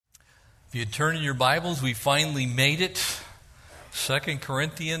If you turn in your Bibles, we finally made it. 2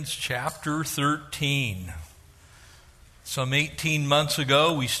 Corinthians chapter 13. Some 18 months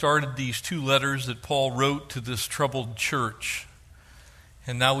ago, we started these two letters that Paul wrote to this troubled church.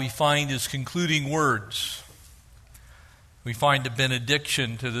 And now we find his concluding words. We find a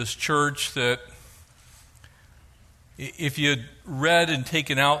benediction to this church that if you had read and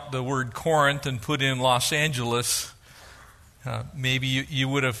taken out the word Corinth and put in Los Angeles, maybe you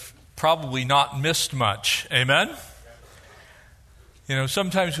would have probably not missed much. Amen? You know,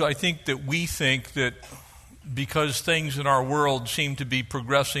 sometimes I think that because things in our world seem to be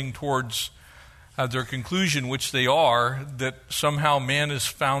progressing towards their conclusion, which they are, that somehow man has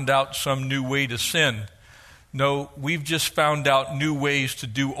found out some new way to sin. No, we've just found out new ways to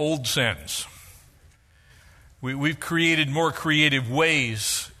do old sins. We've created more creative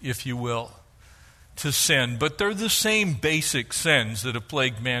ways, if you will, to sin, but they're the same basic sins that have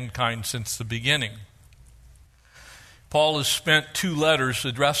plagued mankind since the beginning. Paul has spent 2 letters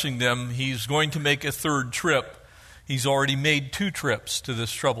addressing them. He's going to make a 3rd trip. He's already made 2 trips to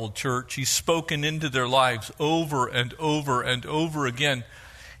this troubled church. He's spoken into their lives over and over and over again.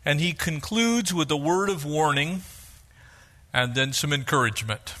 And he concludes with a word of warning and then some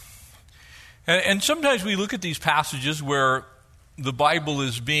encouragement. And sometimes we look at these passages where the Bible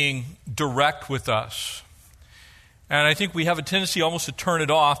is being direct with us. And I think we have a tendency almost to turn it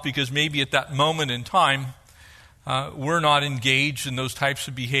off because maybe at that moment in time, we're not engaged in those types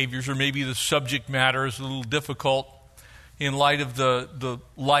of behaviors, or maybe the subject matter is a little difficult in light of the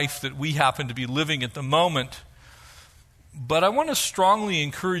life that we happen to be living at the moment. But I want to strongly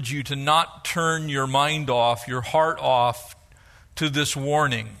encourage you to not turn your mind off, your heart off to this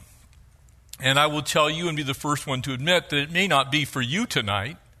warning. And I will tell you and be the first one to admit that it may not be for you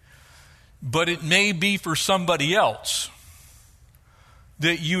tonight, but it may be for somebody else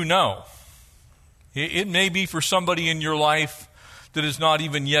that you know. It may be for somebody in your life that has not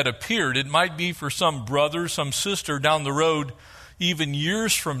even yet appeared. It might be for some brother, some sister down the road, even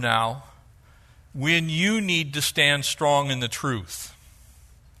years from now, when you need to stand strong in the truth.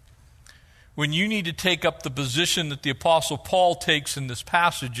 When you need to take up the position that the Apostle Paul takes in this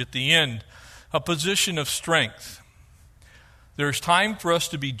passage at the end, a position of strength. There's time for us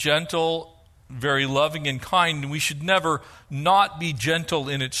to be gentle, very loving and kind, and we should never not be gentle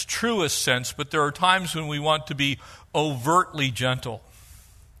in its truest sense, but there are times when we want to be overtly gentle.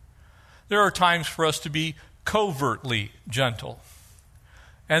 There are times for us to be covertly gentle.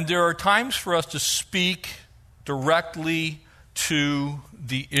 And there are times for us to speak directly to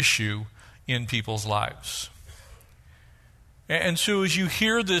the issue in people's lives. And so as you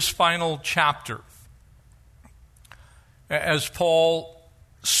hear this final chapter, as Paul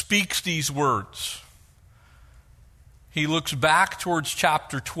speaks these words, he looks back towards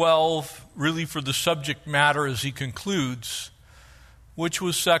chapter 12, really for the subject matter as he concludes, which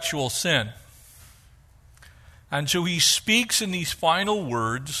was sexual sin. And so he speaks in these final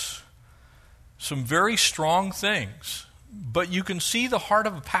words some very strong things, but you can see the heart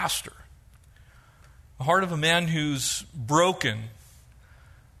of a pastor. The heart of a man who's broken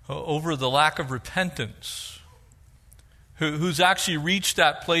over the lack of repentance, who's actually reached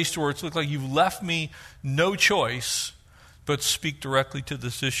that place where it's looked like you've left me no choice but speak directly to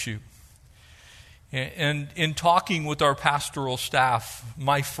this issue. And in talking with our pastoral staff,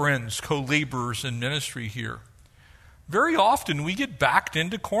 my friends, co-laborers in ministry here, very often we get backed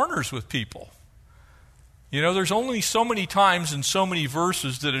into corners with people. You know, there's only so many times and so many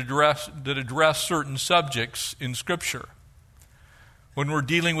verses that address certain subjects in Scripture. When we're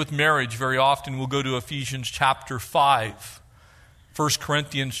dealing with marriage, very often we'll go to Ephesians chapter 5, 1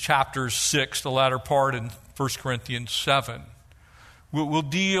 Corinthians chapter 6, the latter part, and 1 Corinthians 7. We'll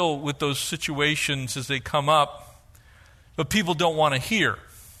deal with those situations as they come up, but people don't want to hear.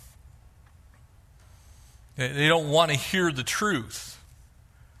 They don't want to hear the truth.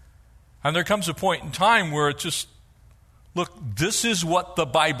 And there comes a point in time where it's just, look, this is what the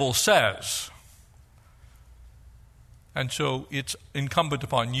Bible says. And so it's incumbent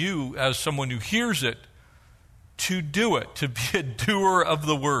upon you as someone who hears it to do it, to be a doer of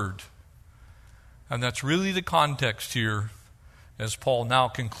the word. And that's really the context here as Paul now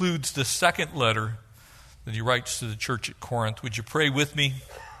concludes the 2nd letter that he writes to the church at Corinth. Would you pray with me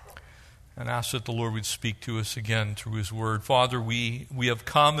and ask that the Lord would speak to us again through his word? Father, we have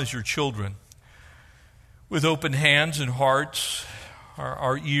come as your children with open hands and hearts,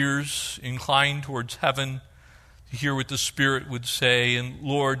 our ears inclined towards heaven to hear what the Spirit would say. And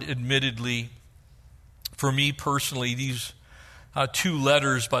Lord, admittedly, for me personally, these 2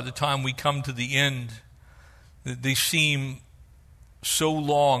 letters, by the time we come to the end, they seem so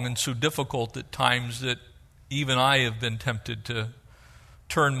long and so difficult at times that even I have been tempted to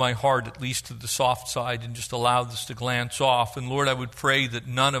turn my heart at least to the soft side and just allow this to glance off. And Lord, I would pray that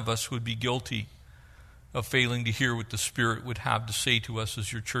none of us would be guilty of failing to hear what the Spirit would have to say to us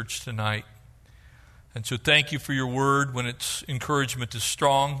as your church tonight. And so thank you for your word. When its encouragement is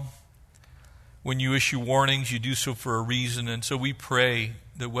strong, when you issue warnings, you do so for a reason. And so we pray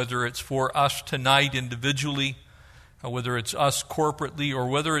that whether it's for us tonight individually, or whether it's us corporately, or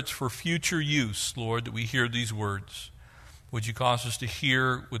whether it's for future use, Lord, that we hear these words. Would you cause us to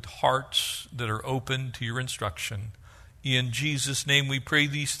hear with hearts that are open to your instruction? In Jesus' name we pray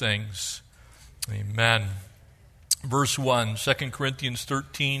these things. Amen. Verse 1, 2 Corinthians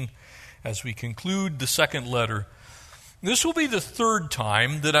 13, as we conclude the second letter. This will be the third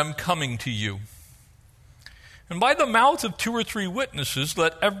time that I'm coming to you. And by the mouth of 2 or 3 witnesses,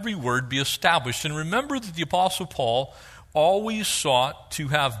 let every word be established. And remember that the Apostle Paul always sought to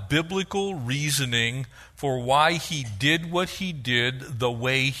have biblical reasoning for why he did what he did the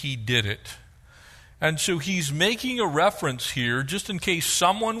way he did it. And so he's making a reference here, just in case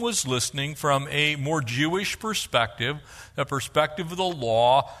someone was listening from a more Jewish perspective, a perspective of the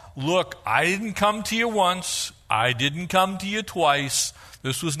law. Look, I didn't come to you once. I didn't come to you twice.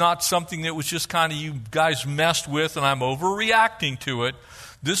 This was not something that was just kind of you guys messed with and I'm overreacting to it.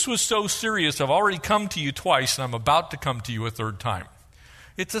 This was so serious, I've already come to you twice and I'm about to come to you a third time.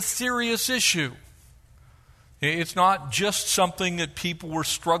 It's a serious issue. It's not just something that people were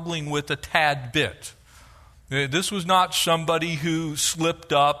struggling with a tad bit. This was not somebody who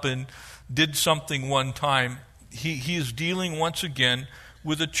slipped up and did something one time. He is dealing once again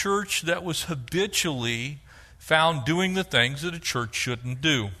with a church that was habitually found doing the things that a church shouldn't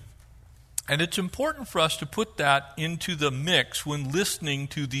do. And it's important for us to put that into the mix when listening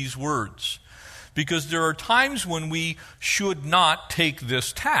to these words, because there are times when we should not take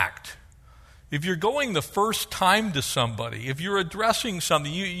this tact. If you're going the first time to somebody, if you're addressing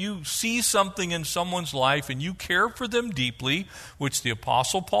something, you see something in someone's life and you care for them deeply, which the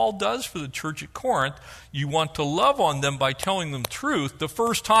Apostle Paul does for the church at Corinth, you want to love on them by telling them truth. The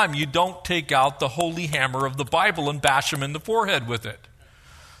first time, you don't take out the holy hammer of the Bible and bash them in the forehead with it.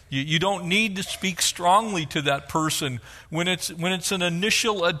 You don't need to speak strongly to that person when it's an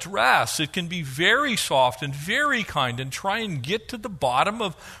initial address. It can be very soft and very kind and try and get to the bottom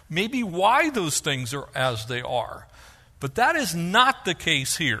of maybe why those things are as they are. But that is not the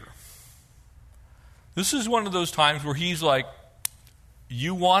case here. This is one of those times where he's like,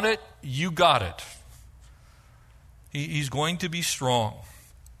 you want it, you got it. He's going to be strong.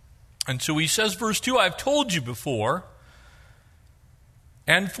 And so he says, verse 2, I've told you before,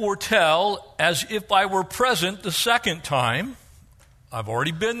 and foretell as if I were present the second time. I've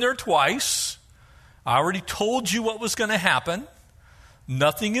already been there twice. I already told you what was going to happen.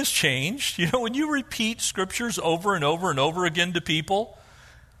 Nothing has changed. You know, when you repeat scriptures over and over and over again to people,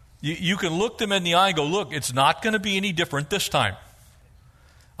 you can look them in the eye and go, look, it's not going to be any different this time.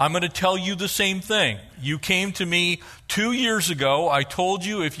 I'm going to tell you the same thing. You came to me 2 years ago. I told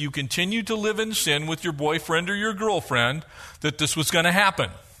you if you continue to live in sin with your boyfriend or your girlfriend, that this was going to happen.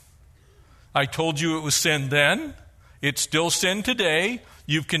 I told you it was sin then. It's still sin today.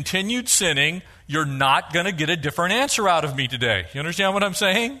 You've continued sinning. You're not going to get a different answer out of me today. You understand what I'm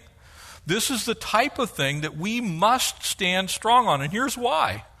saying? This is the type of thing that we must stand strong on. And here's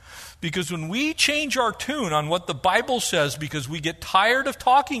why. Because when we change our tune on what the Bible says because we get tired of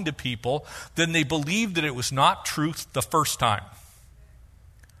talking to people, then they believe that it was not truth the first time.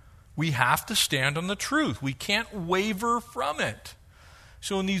 We have to stand on the truth. We can't waver from it.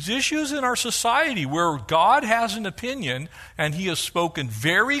 So in these issues in our society where God has an opinion and he has spoken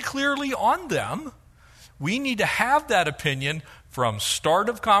very clearly on them, we need to have that opinion from start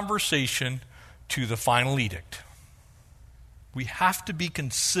of conversation to the final edict. We have to be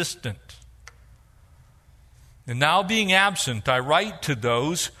consistent. And now being absent, I write to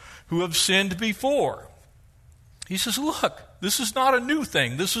those who have sinned before. He says, look, this is not a new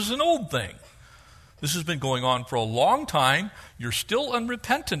thing. This is an old thing. This has been going on for a long time. You're still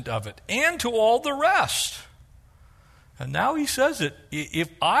unrepentant of it. And to all the rest. And now he says it. If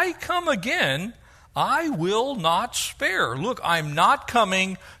I come again, I will not spare. Look, I'm not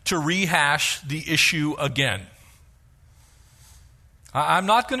coming to rehash the issue again. I'm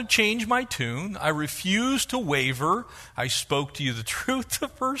not going to change my tune. I refuse to waver. I spoke to you the truth the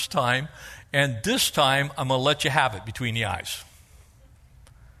first time, and this time I'm going to let you have it between the eyes.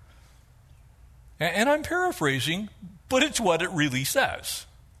 And I'm paraphrasing, but it's what it really says.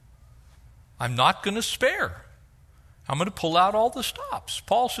 I'm not going to spare. I'm going to pull out all the stops.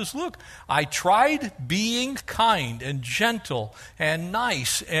 Paul says, look, I tried being kind and gentle and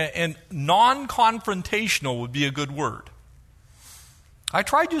nice and non-confrontational would be a good word. I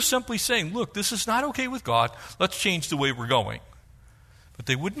tried just simply saying, look, this is not okay with God. Let's change the way we're going. But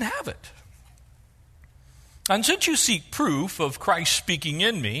they wouldn't have it. And since you seek proof of Christ speaking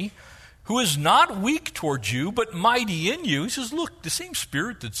in me, who is not weak towards you, but mighty in you, he says, look, the same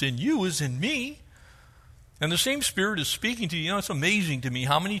Spirit that's in you is in me. And the same Spirit is speaking to you. You know, it's amazing to me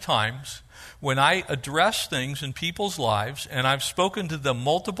how many times when I address things in people's lives, and I've spoken to them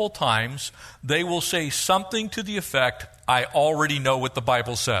multiple times, they will say something to the effect, I already know what the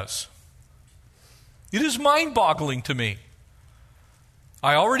Bible says. It is mind-boggling to me.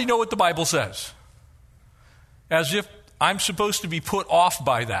 I already know what the Bible says. As if I'm supposed to be put off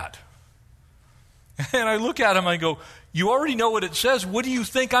by that. And I look at them and I go, you already know what it says. What do you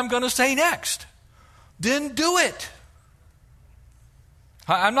think I'm going to say next? Then do it.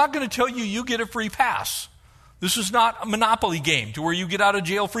 I'm not going to tell you you get a free pass. This is not a Monopoly game to where you get out of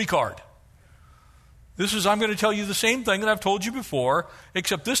jail free card. This is, I'm going to tell you the same thing that I've told you before,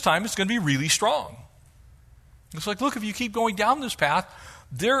 except this time it's going to be really strong. It's like, look, if you keep going down this path,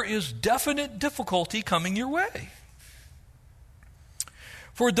 there is definite difficulty coming your way.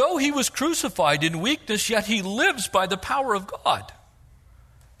 For though he was crucified in weakness, yet he lives by the power of God.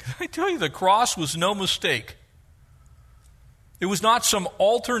 Can I tell you, the cross was no mistake. It was not some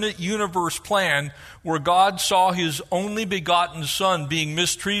alternate universe plan where God saw his only begotten Son being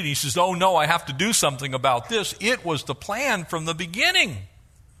mistreated. He says, oh no, I have to do something about this. It was the plan from the beginning.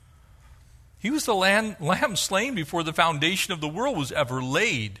 He was the lamb slain before the foundation of the world was ever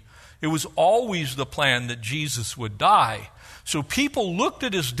laid. It was always the plan that Jesus would die. So people looked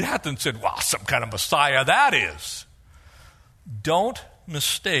at his death and said, wow, some kind of Messiah that is. Don't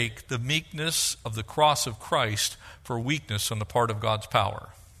mistake the meekness of the cross of Christ for weakness on the part of God's power.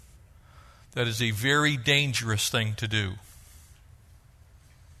 That is a very dangerous thing to do.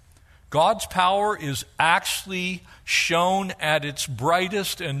 God's power is actually shown at its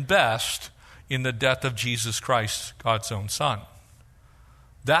brightest and best in the death of Jesus Christ, God's own Son.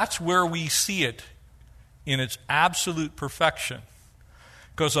 That's where we see it in its absolute perfection.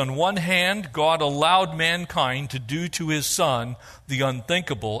 Because on one hand, God allowed mankind to do to his Son the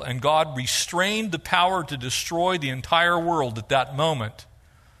unthinkable, and God restrained the power to destroy the entire world at that moment.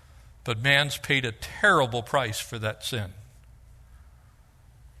 But man's paid a terrible price for that sin.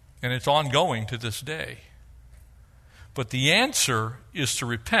 And it's ongoing to this day. But the answer is to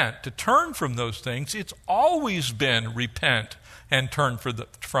repent, to turn from those things. It's always been repent and turn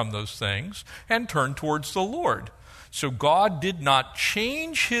from those things and turn towards the Lord. So God did not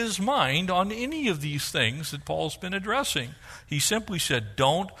change his mind on any of these things that Paul's been addressing. He simply said,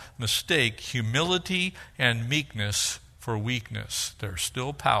 don't mistake humility and meekness for weakness. There's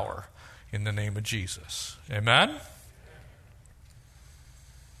still power in the name of Jesus. Amen?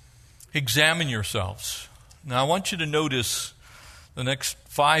 Examine yourselves. Now I want you to notice the next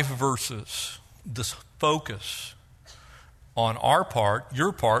 5 verses, this focus on our part,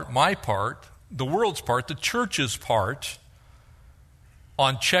 your part, my part, the world's part, the church's part,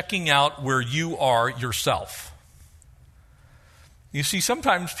 on checking out where you are yourself. You see,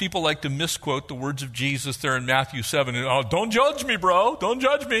 sometimes people like to misquote the words of Jesus there in Matthew 7. Oh, don't judge me, bro. Don't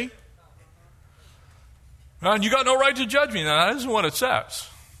judge me. And you got no right to judge me. Now, that isn't what it says.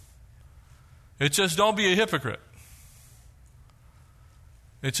 It says, don't be a hypocrite.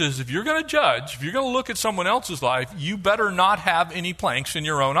 It says, if you're going to judge, if you're going to look at someone else's life, you better not have any planks in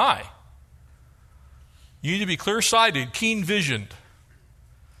your own eye. You need to be clear-sighted, keen-visioned.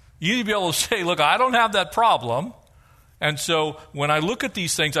 You need to be able to say, look, I don't have that problem, and so when I look at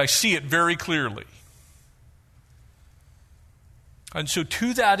these things, I see it very clearly. And so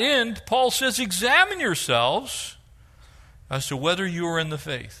to that end, Paul says, examine yourselves as to whether you are in the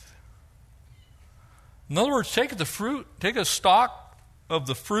faith. In other words, take a stock of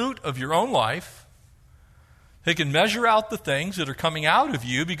the fruit of your own life. They can measure out the things that are coming out of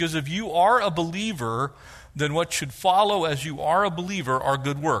you, because if you are a believer, then what should follow as you are a believer are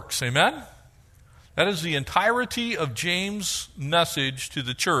good works. Amen? That is the entirety of James' message to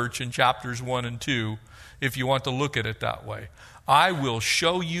the church in chapters 1 and 2, if you want to look at it that way. I will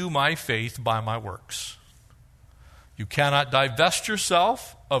show you my faith by my works. You cannot divest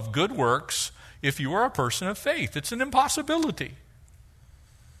yourself of good works if you are a person of faith. It's an impossibility.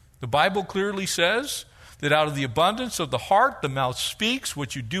 The Bible clearly says that out of the abundance of the heart, the mouth speaks.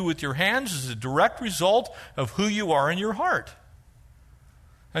 What you do with your hands is a direct result of who you are in your heart.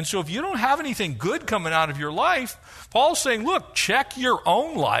 And so if you don't have anything good coming out of your life, Paul's saying, look, check your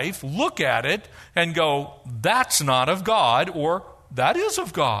own life, look at it, and go, that's not of God, or that is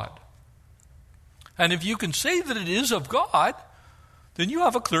of God. And if you can say that it is of God, then you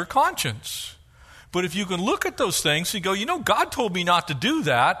have a clear conscience. But if you can look at those things and go, God told me not to do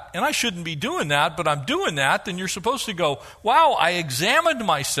that, and I shouldn't be doing that, but I'm doing that, then you're supposed to go, wow, I examined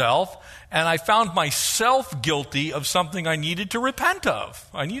myself, and I found myself guilty of something I needed to repent of.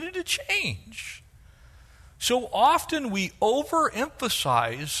 I needed to change. So often we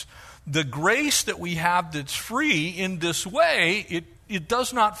overemphasize the grace that we have that's free in this way. It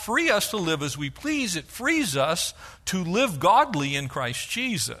does not free us to live as we please. It frees us to live godly in Christ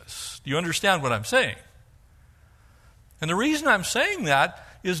Jesus. Do you understand what I'm saying? And the reason I'm saying that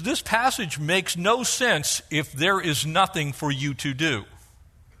is this passage makes no sense if there is nothing for you to do.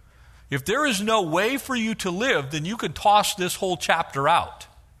 If there is no way for you to live, then you could toss this whole chapter out.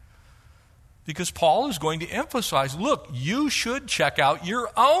 Because Paul is going to emphasize, look, you should check out your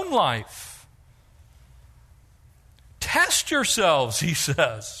own life. Test yourselves, he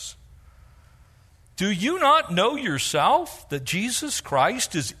says. Do you not know yourself that Jesus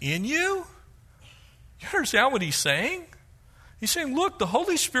Christ is in you? You understand what he's saying? He's saying, look, the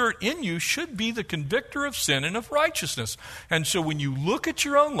Holy Spirit in you should be the convictor of sin and of righteousness. And so when you look at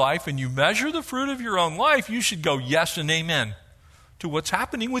your own life and you measure the fruit of your own life, you should go yes and amen to what's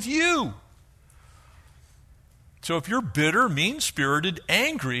happening with you. So if you're bitter, mean-spirited,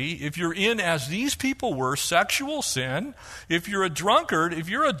 angry, if you're in, as these people were, sexual sin, if you're a drunkard, if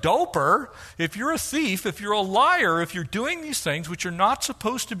you're a doper, if you're a thief, if you're a liar, if you're doing these things which you're not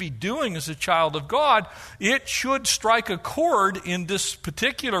supposed to be doing as a child of God, it should strike a chord in this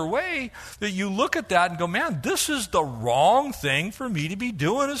particular way that you look at that and go, man, this is the wrong thing for me to be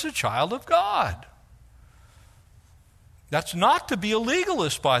doing as a child of God. That's not to be a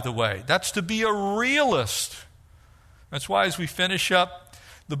legalist, by the way. That's to be a realist. That's why as we finish up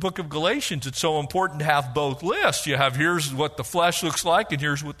the book of Galatians, it's so important to have both lists. You have here's what the flesh looks like and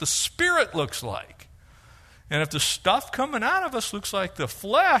here's what the Spirit looks like. And if the stuff coming out of us looks like the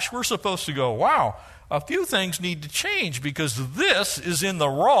flesh, we're supposed to go, wow, a few things need to change because this is in the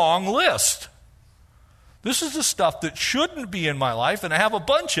wrong list. This is the stuff that shouldn't be in my life, and I have a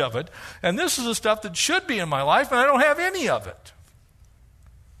bunch of it. And this is the stuff that should be in my life, and I don't have any of it.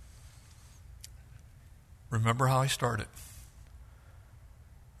 Remember how I started.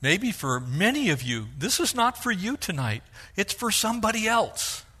 Maybe for many of you, this is not for you tonight. It's for somebody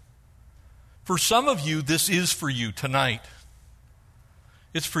else. For some of you, this is for you tonight.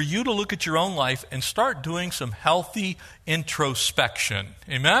 It's for you to look at your own life and start doing some healthy introspection.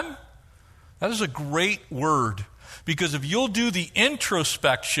 Amen? That is a great word. Because if you'll do the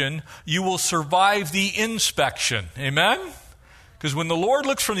introspection, you will survive the inspection. Amen? Because when the Lord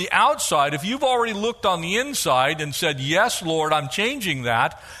looks from the outside, if you've already looked on the inside and said, yes, Lord, I'm changing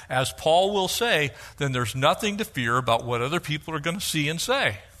that, as Paul will say, then there's nothing to fear about what other people are going to see and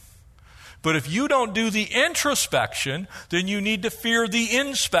say. But if you don't do the introspection, then you need to fear the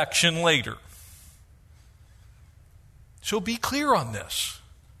inspection later. So be clear on this.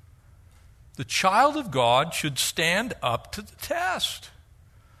 The child of God should stand up to the test.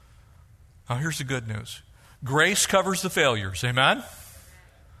 Now here's the good news. Grace covers the failures, amen?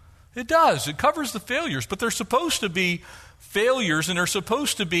 It does. It covers the failures, but they're supposed to be failures and they're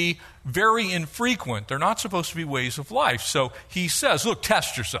supposed to be very infrequent. They're not supposed to be ways of life. So he says, look,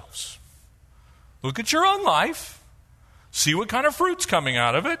 test yourselves. Look at your own life. See what kind of fruit's coming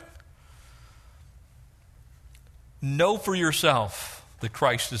out of it. Know for yourself that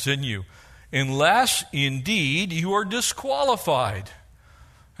Christ is in you, unless indeed you are disqualified.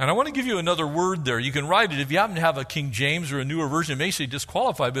 And I want to give you another word there. You can write it. If you happen to have a King James or a newer version, it may say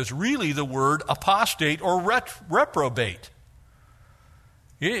disqualified, but it's really the word apostate or reprobate.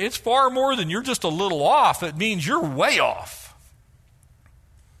 It's far more than you're just a little off. It means you're way off.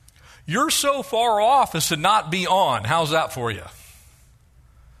 You're so far off as to not be on. How's that for you?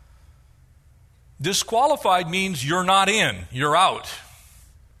 Disqualified means you're not in. You're out.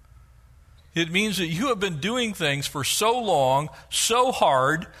 It means that you have been doing things for so long, so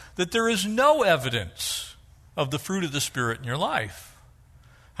hard, that there is no evidence of the fruit of the Spirit in your life.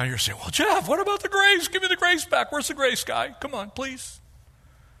 And you're saying, well, Jeff, what about the grace? Give me the grace back. Where's the grace guy? Come on, please.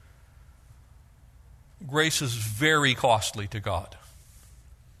 Grace is very costly to God.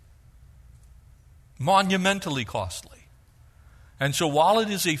 Monumentally costly. And so while it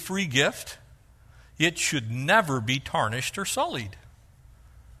is a free gift, it should never be tarnished or sullied.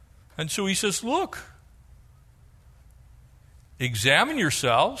 And so he says, look, examine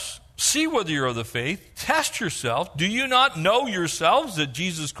yourselves, See whether you're of the faith. Test yourself. Do you not know yourselves that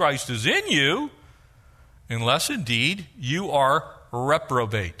Jesus Christ is in you? Unless indeed you are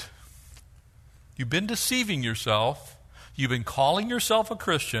reprobate. You've been deceiving yourself. You've been calling yourself a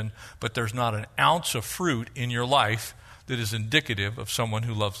Christian, but there's not an ounce of fruit in your life that is indicative of someone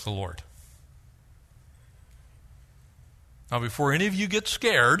who loves the Lord. Now, before any of you get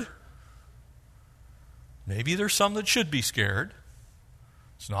scared, maybe there's some that should be scared.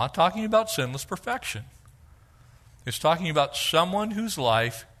 It's not talking about sinless perfection. It's talking about someone whose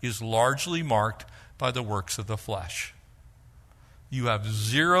life is largely marked by the works of the flesh. You have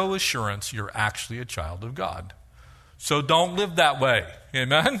zero assurance you're actually a child of God. So don't live that way.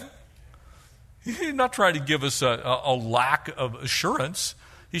 Amen? He's not trying to give us a lack of assurance.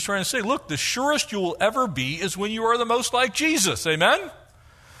 He's trying to say, look, the surest you will ever be is when you are the most like Jesus. Amen?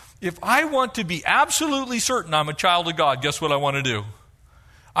 If I want to be absolutely certain I'm a child of God, guess what I want to do?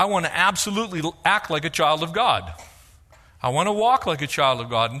 I want to absolutely act like a child of God. I want to walk like a child of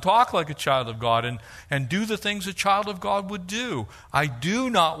God and talk like a child of God and do the things a child of God would do. I do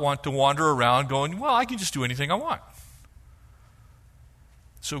not want to wander around going, well, I can just do anything I want.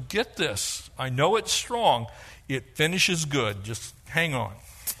 So get this. I know it's strong. It finishes good. Just hang on.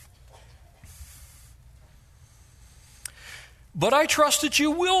 But I trust that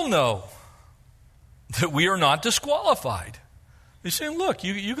you will know that we are not disqualified. He's saying, look,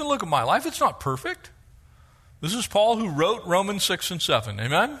 you can look at my life. It's not perfect. This is Paul who wrote Romans 6 and 7.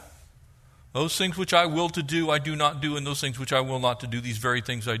 Amen? Those things which I will to do, I do not do, and those things which I will not to do, these very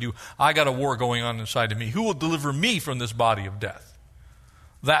things I do. I got a war going on inside of me. Who will deliver me from this body of death?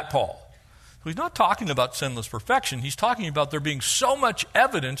 That Paul. So he's not talking about sinless perfection. He's talking about there being so much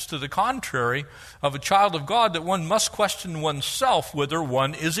evidence to the contrary of a child of God that one must question oneself whether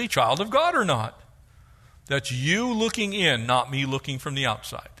one is a child of God or not. That's you looking in, not me looking from the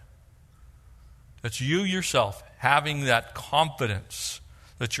outside. That's you yourself having that confidence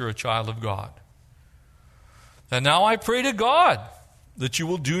that you're a child of God. And now I pray to God that you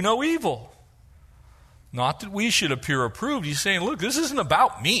will do no evil. Not that we should appear approved. He's saying, look, this isn't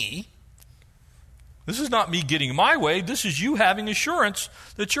about me. This is not me getting my way. This is you having assurance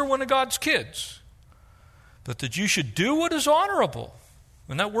that you're one of God's kids. But that you should do what is honorable.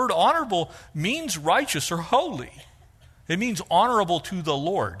 And that word honorable means righteous or holy. It means honorable to the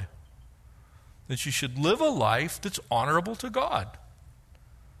Lord. That you should live a life that's honorable to God.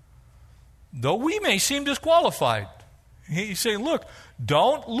 Though we may seem disqualified. He's saying, look,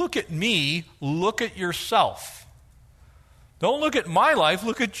 don't look at me, look at yourself. Don't look at my life,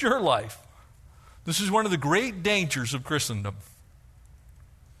 look at your life. This is one of the great dangers of Christendom.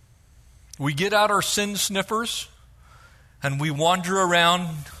 We get out our sin sniffers and we wander around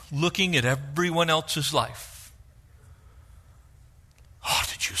looking at everyone else's life. Oh,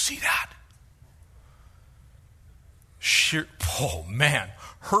 did you see that? Oh, man.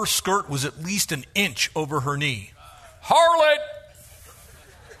 Her skirt was at least an inch over her knee. Harlot!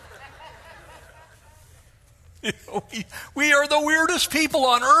 We are the weirdest people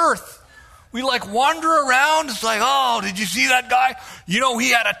on earth. We wander around. It's like, oh, did you see that guy? You know,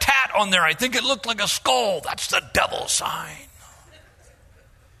 he had a tat on there. I think it looked like a skull. That's the devil sign.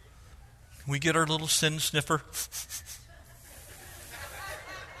 We get our little sin sniffer.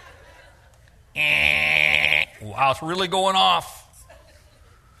 Wow, it's really going off.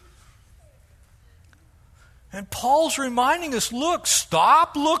 And Paul's reminding us, look,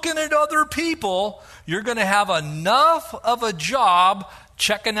 stop looking at other people. You're going to have enough of a job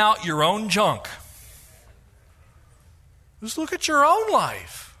checking out your own junk. Just look at your own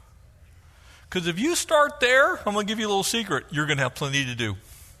life. Because if you start there, I'm going to give you a little secret. You're going to have plenty to do.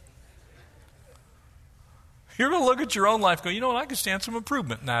 You're going to look at your own life and go, you know what, I could stand some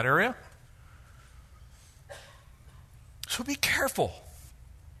improvement in that area. So be careful.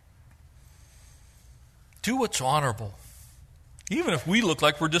 Do what's honorable. Even if we look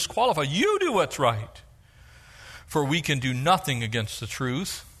like we're disqualified, you do what's right. For we can do nothing against the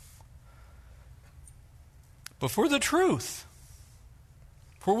truth, but for the truth.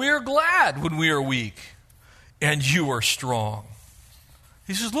 For we are glad when we are weak, and you are strong.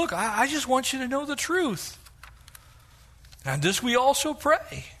 He says, look, I just want you to know the truth. And this we also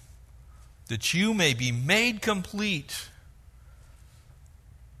pray, that you may be made complete.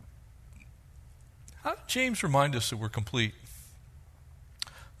 How did James remind us that we're complete?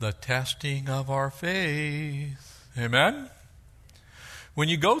 The testing of our faith. Amen? When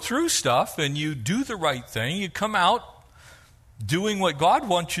you go through stuff and you do the right thing, you come out doing what God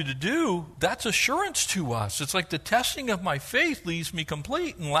wants you to do, that's assurance to us. It's like the testing of my faith leaves me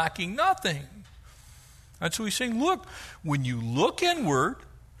complete and lacking nothing. That's what he's saying. Look, when you look inward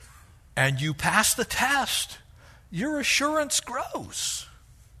and you pass the test, your assurance grows.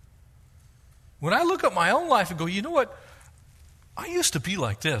 When I look at my own life and go, you know what? I used to be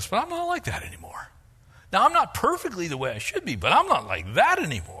like this, but I'm not like that anymore. Now, I'm not perfectly the way I should be, but I'm not like that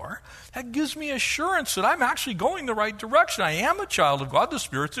anymore. That gives me assurance that I'm actually going the right direction. I am a child of God. The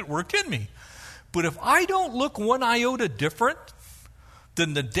Spirit's at work in me. But if I don't look one iota different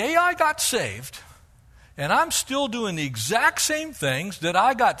than the day I got saved, and I'm still doing the exact same things that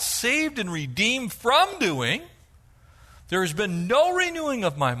I got saved and redeemed from doing, there has been no renewing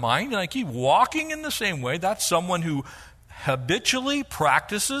of my mind, and I keep walking in the same way. That's someone who habitually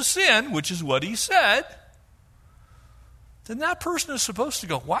practices sin, which is what he said. Then that person is supposed to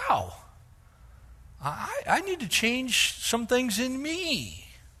go, wow, I need to change some things in me.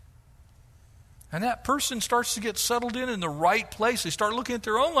 And that person starts to get settled in the right place. They start looking at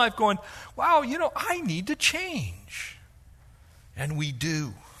their own life going, wow, I need to change. And we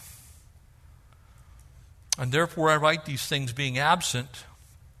do. And therefore I write these things being absent.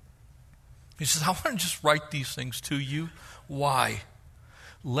 He says, I want to just write these things to you. Why?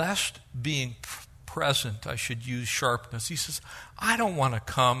 Lest being present, I should use sharpness. He says, I don't want to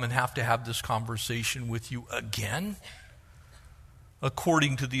come and have to have this conversation with you again,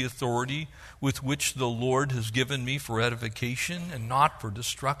 according to the authority with which the Lord has given me for edification and not for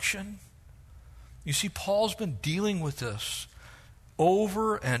destruction. You see, Paul's been dealing with this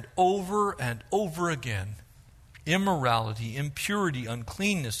over and over and over again. Immorality, impurity,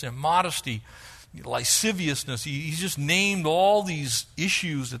 uncleanness, immodesty, lasciviousness. He's just named all these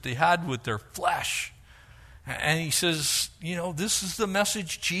issues that they had with their flesh. And he says, this is the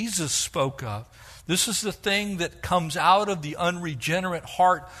message Jesus spoke of. This is the thing that comes out of the unregenerate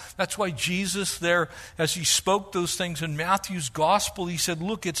heart. That's why Jesus there, as he spoke those things in Matthew's gospel, he said,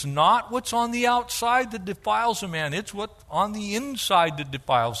 look, it's not what's on the outside that defiles a man. It's what's on the inside that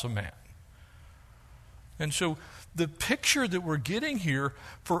defiles a man. And so the picture that we're getting here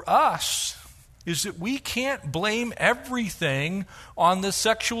for us is that we can't blame everything on the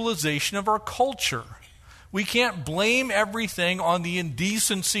sexualization of our culture. We can't blame everything on the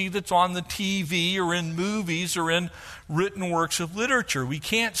indecency that's on the TV or in movies or in written works of literature. We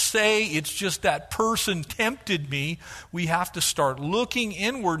can't say it's just that person tempted me. We have to start looking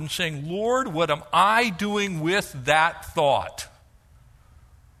inward and saying, Lord, what am I doing with that thought?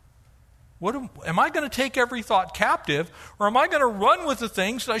 Am I going to take every thought captive, or am I going to run with the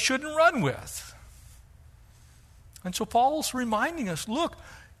things that I shouldn't run with? And so Paul's reminding us, look,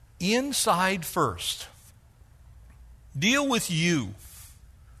 inside first. Deal with you.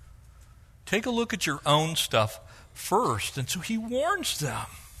 Take a look at your own stuff first. And so he warns them.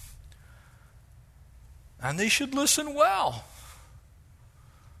 And they should listen well.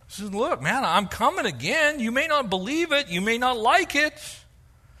 He says, look, man, I'm coming again. You may not believe it. You may not like it.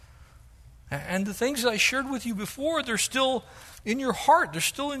 And the things that I shared with you before, they're still in your heart. They're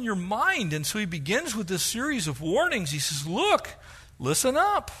still in your mind. And so he begins with this series of warnings. He says, look, listen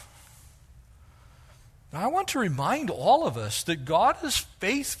up. Now, I want to remind all of us that God is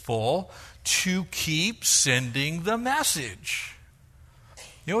faithful to keep sending the message.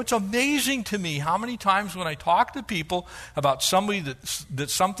 It's amazing to me how many times when I talk to people about somebody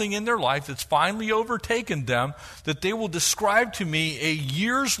that's something in their life that's finally overtaken them, that they will describe to me a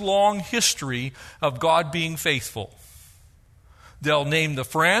years-long history of God being faithful. They'll name the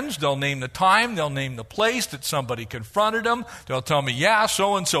friends, they'll name the time, they'll name the place that somebody confronted them. They'll tell me, yeah,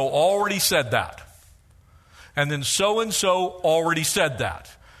 so-and-so already said that. And then so-and-so already said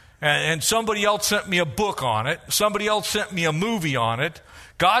that. And somebody else sent me a book on it. Somebody else sent me a movie on it.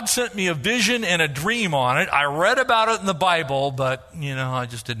 God sent me a vision and a dream on it. I read about it in the Bible, but, I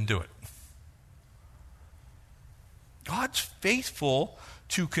just didn't do it. God's faithful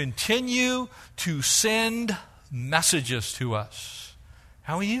to continue to send messages to us.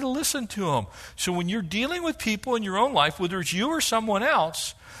 And we need to listen to them. So when you're dealing with people in your own life, whether it's you or someone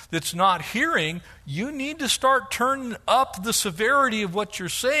else that's not hearing, you need to start turning up the severity of what you're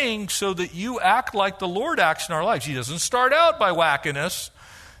saying so that you act like the Lord acts in our lives. He doesn't start out by whacking us,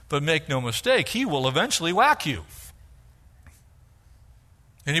 but make no mistake, he will eventually whack you.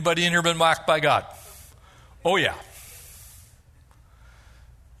 Anybody in here been whacked by God? Oh, yeah.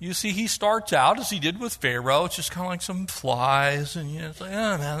 You see, he starts out, as he did with Pharaoh, it's just kind of like some flies, and it's like,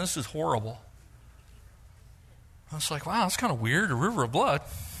 oh, man, this is horrible. It's like, wow, that's kind of weird, a river of blood.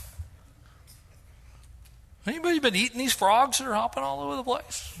 Anybody been eating these frogs that are hopping all over the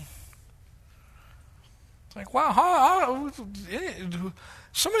place? It's like, wow,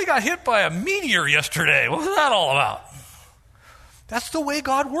 somebody got hit by a meteor yesterday. What was that all about? That's the way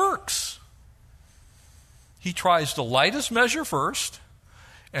God works. He tries the lightest measure first,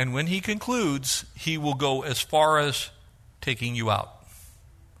 And when he concludes, he will go as far as taking you out.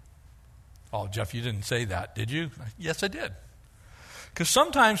 Oh, Jeff, you didn't say that, did you? Yes, I did. Because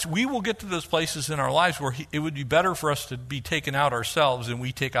sometimes we will get to those places in our lives where it would be better for us to be taken out ourselves and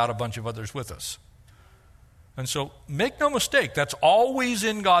we take out a bunch of others with us. And so make no mistake, that's always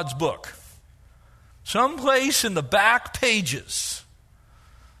in God's book. Someplace in the back pages.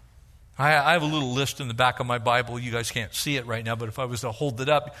 I have a little list in the back of my Bible. You guys can't see it right now, but if I was to hold it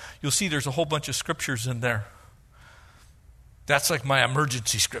up, you'll see there's a whole bunch of scriptures in there. That's like my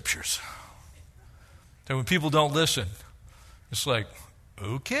emergency scriptures. And when people don't listen, it's like,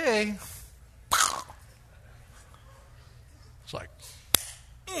 okay. It's like,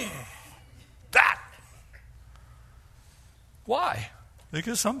 that. Why?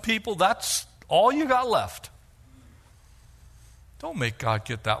 Because some people, that's all you got left. Don't make God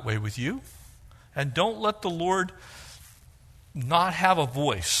get that way with you. And don't let the Lord not have a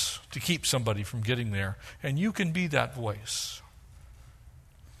voice to keep somebody from getting there. And you can be that voice.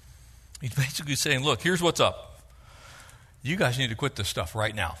 He's basically saying, look, here's what's up. You guys need to quit this stuff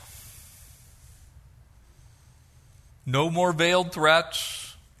right now. No more veiled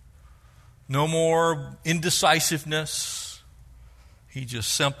threats. No more indecisiveness. He's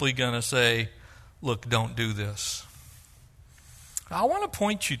just simply going to say, look, don't do this. I want to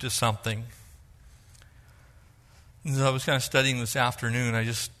point you to something. As I was kind of studying this afternoon, I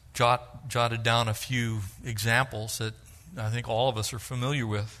just jotted down a few examples that I think all of us are familiar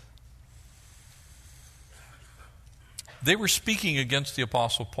with. They were speaking against the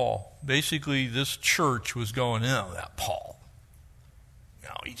Apostle Paul. Basically, this church was going, that Paul.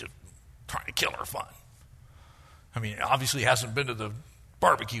 He's just trying to kill our fun. I mean, obviously he hasn't been to the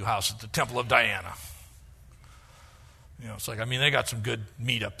barbecue house at the Temple of Diana. It's like, they got some good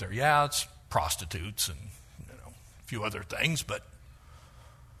meat up there. Yeah, it's prostitutes and, a few other things, but...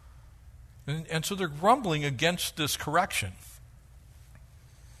 And so they're grumbling against this correction.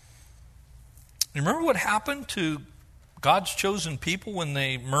 You remember what happened to God's chosen people when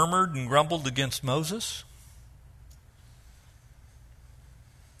they murmured and grumbled against Moses?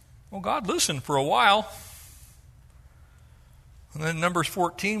 Well, God listened for a while. And then in Numbers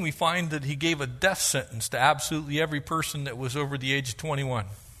 14, we find that he gave a death sentence to absolutely every person that was over the age of 21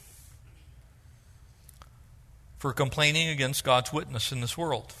 for complaining against God's witness in this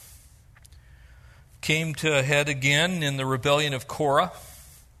world. Came to a head again in the rebellion of Korah,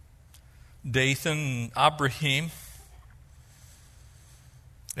 Dathan, and Abiram.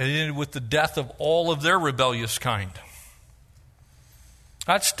 It ended with the death of all of their rebellious kind.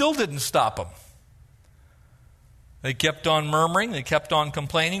 That still didn't stop them. They kept on murmuring. They kept on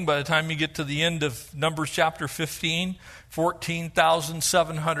complaining. By the time you get to the end of Numbers chapter 15,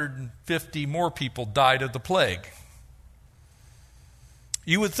 14,750 more people died of the plague.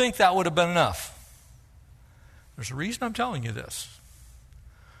 You would think that would have been enough. There's a reason I'm telling you this.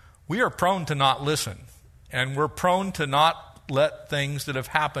 We are prone to not listen. And we're prone to not let things that have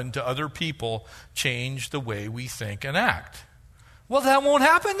happened to other people change the way we think and act. Well, that won't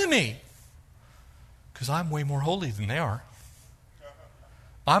happen to me. Because I'm way more holy than they are.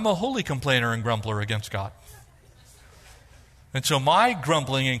 I'm a holy complainer and grumbler against God. And so my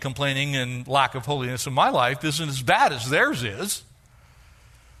grumbling and complaining and lack of holiness in my life isn't as bad as theirs is.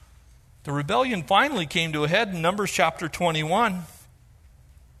 The rebellion finally came to a head in Numbers chapter 21.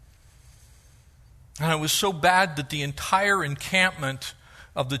 And it was so bad that the entire encampment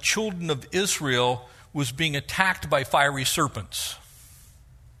of the children of Israel was being attacked by fiery serpents.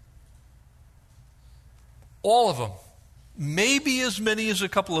 All of them. Maybe as many as a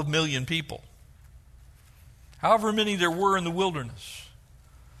couple of million people. However many there were in the wilderness.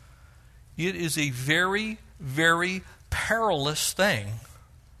 It is a very, very perilous thing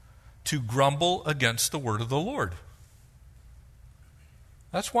to grumble against the word of the Lord.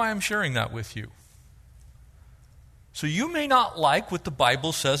 That's why I'm sharing that with you. So you may not like what the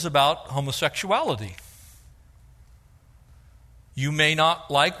Bible says about homosexuality. You may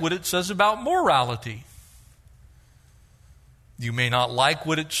not like what it says about morality. You may not like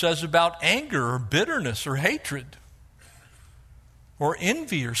what it says about anger or bitterness or hatred or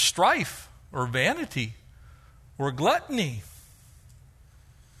envy or strife or vanity or gluttony.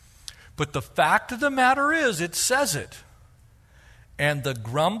 But the fact of the matter is, it says it. And the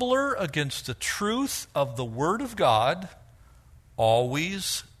grumbler against the truth of the Word of God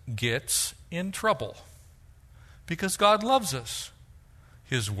always gets in trouble. Because God loves us.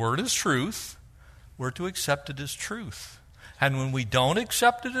 His Word is truth. We're to accept it as truth. And when we don't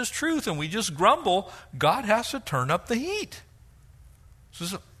accept it as truth and we just grumble, God has to turn up the heat.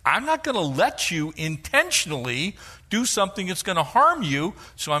 So I'm not going to let you intentionally do something that's going to harm you,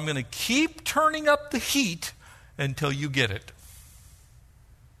 so I'm going to keep turning up the heat until you get it.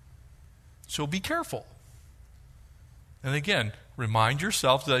 So be careful. And again, remind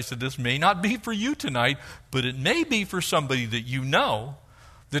yourself that I said this may not be for you tonight, but it may be for somebody that you know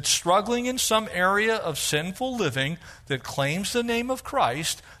that's struggling in some area of sinful living, that claims the name of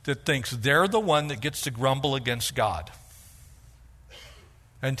Christ, that thinks they're the one that gets to grumble against God.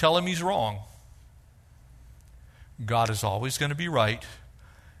 And tell him he's wrong. God is always going to be right,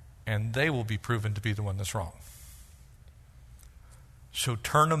 and they will be proven to be the one that's wrong. So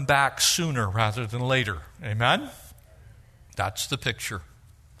turn them back sooner rather than later. Amen? That's the picture.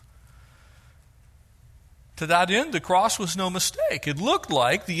 To that end, the cross was no mistake. It looked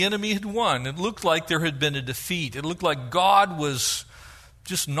like the enemy had won. It looked like there had been a defeat. It looked like God was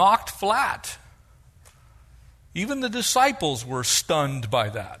just knocked flat. Even the disciples were stunned by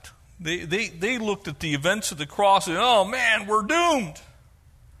that. They looked at the events of the cross and, oh man, we're doomed.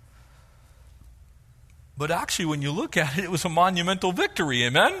 But actually, when you look at it, it was a monumental victory,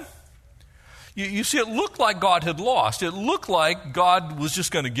 amen? You see, it looked like God had lost. It looked like God was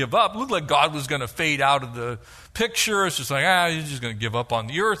just going to give up. It looked like God was going to fade out of the picture. It's just like, he's just going to give up on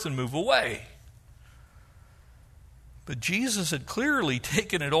the earth and move away. But Jesus had clearly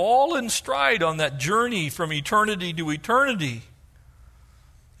taken it all in stride on that journey from eternity to eternity.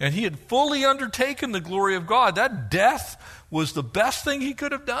 And he had fully undertaken the glory of God. That death was the best thing he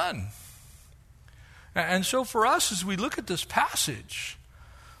could have done. And so for us, as we look at this passage,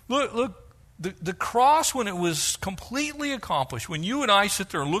 look, the cross, when it was completely accomplished, when you and I sit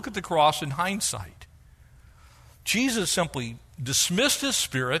there and look at the cross in hindsight, Jesus simply dismissed his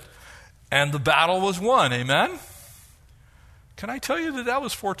spirit and the battle was won. Amen? Can I tell you that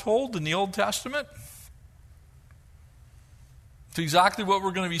was foretold in the Old Testament? It's exactly what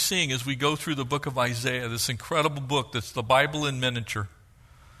we're going to be seeing as we go through the book of Isaiah, this incredible book that's the Bible in miniature.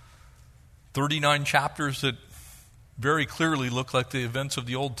 39 chapters that very clearly look like the events of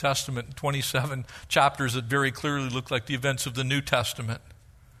the Old Testament, 27 chapters that very clearly look like the events of the New Testament.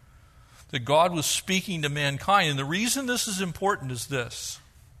 That God was speaking to mankind. And the reason this is important is this.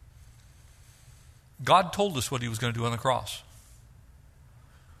 God told us what he was going to do on the cross.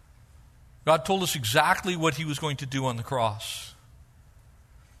 God told us exactly what he was going to do on the cross.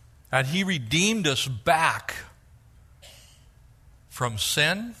 And he redeemed us back from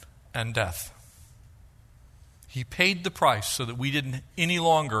sin and death. He paid the price so that we didn't any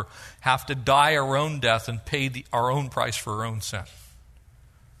longer have to die our own death and pay our own price for our own sin.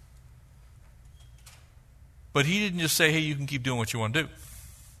 But he didn't just say, hey, you can keep doing what you want to do.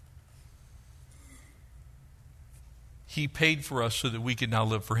 He paid for us so that we could now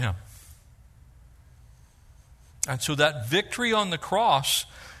live for him. And so that victory on the cross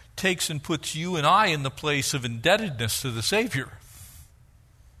takes and puts you and I in the place of indebtedness to the Savior.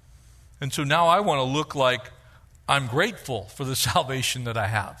 And so now I want to look like I'm grateful for the salvation that I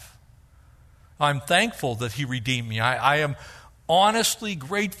have. I'm thankful that he redeemed me. I am honestly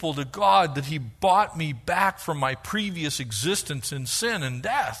grateful to God that he bought me back from my previous existence in sin and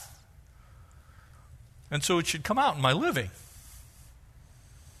death. And so it should come out in my living.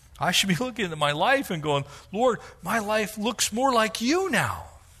 I should be looking at my life and going, Lord, my life looks more like you now.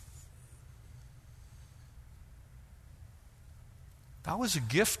 That was a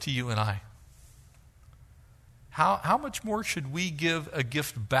gift to you and I. How much more should we give a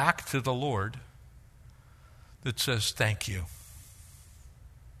gift back to the Lord that says, thank you.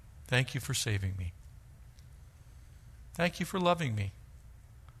 Thank you for saving me. Thank you for loving me.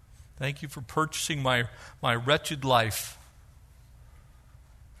 Thank you for purchasing my wretched life.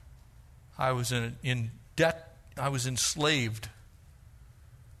 I was in debt. I was enslaved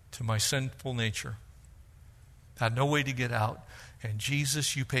to my sinful nature. I had no way to get out. And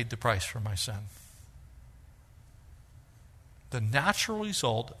Jesus, you paid the price for my sin. The natural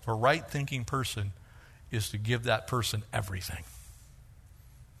result of a right-thinking person is to give that person everything.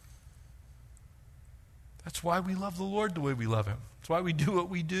 That's why we love the Lord the way we love him. That's why we do what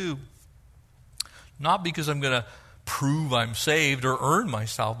we do. Not because I'm going to prove I'm saved or earn my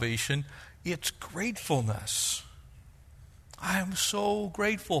salvation. It's gratefulness. I am so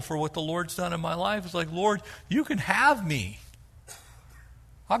grateful for what the Lord's done in my life. It's like, Lord, you can have me.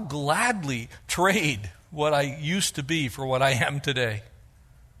 I'll gladly trade what I used to be for what I am today.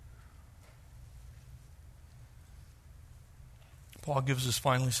 Paul gives us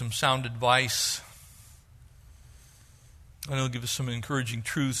finally some sound advice. And he'll give us some encouraging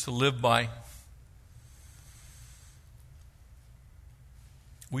truths to live by.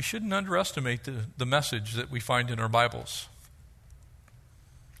 We shouldn't underestimate the message that we find in our Bibles.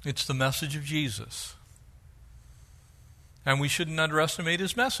 It's the message of Jesus. And we shouldn't underestimate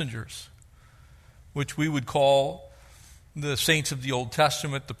his messengers, which we would call the saints of the Old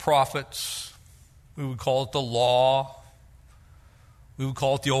Testament, the prophets. We would call it the law. We would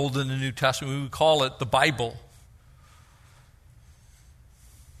call it the Old and the New Testament. We would call it the Bible.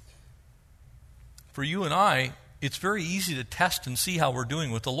 For you and I, it's very easy to test and see how we're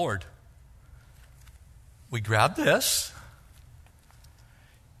doing with the Lord. We grab this,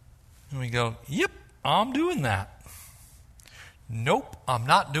 and we go, yep, I'm doing that. Nope, I'm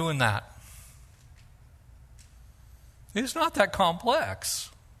not doing that. It's not that complex.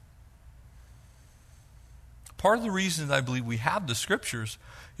 Part of the reason that I believe we have the Scriptures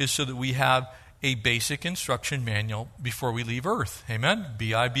is so that we have a basic instruction manual before we leave earth. Amen?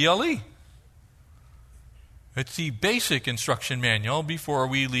 B-I-B-L-E. It's the basic instruction manual before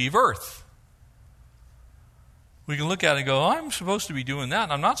we leave earth. We can look at it and go, I'm supposed to be doing that,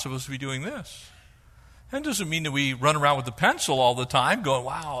 and I'm not supposed to be doing this. That doesn't mean that we run around with a pencil all the time going,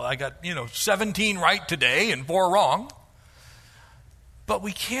 wow, I got 17 right today and 4 wrong. But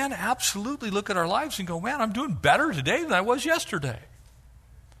we can absolutely look at our lives and go, man, I'm doing better today than I was yesterday.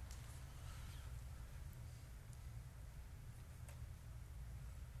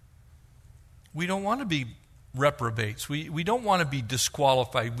 We don't want to be reprobates. We don't want to be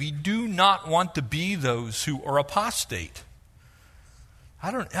disqualified. We do not want to be those who are apostate. I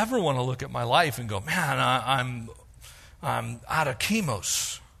don't ever want to look at my life and go, man, I'm out of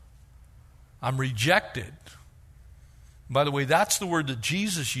chemos. I'm rejected. By the way, that's the word that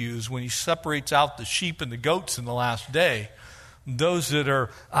Jesus used when he separates out the sheep and the goats in the last day. Those that are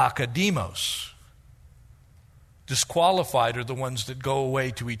akademos, disqualified, are the ones that go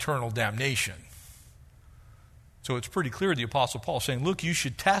away to eternal damnation. So it's pretty clear the Apostle Paul is saying, look, you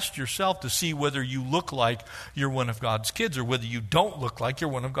should test yourself to see whether you look like you're one of God's kids or whether you don't look like you're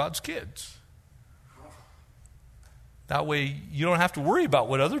one of God's kids. That way you don't have to worry about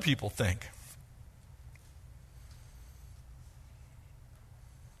what other people think.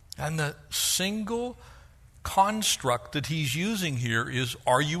 And the single construct that he's using here is,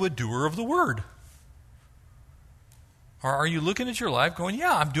 are you a doer of the word? Or are you looking at your life going,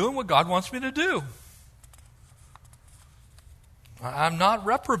 yeah, I'm doing what God wants me to do. I'm not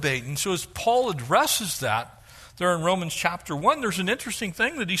reprobate. And so as Paul addresses that there in Romans chapter 1, there's an interesting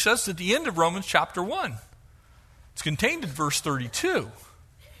thing that he says at the end of Romans chapter 1. It's contained in verse 32.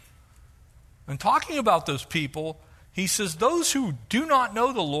 And talking about those people, he says, those who do not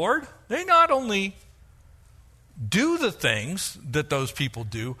know the Lord, they not only do the things that those people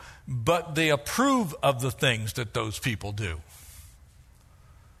do, but they approve of the things that those people do.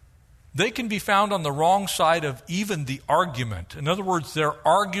 They can be found on the wrong side of even the argument. In other words, they're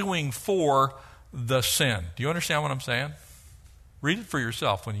arguing for the sin. Do you understand what I'm saying? Read it for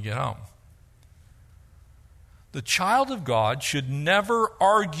yourself when you get home. The child of God should never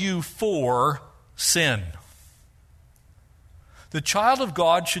argue for sin. The child of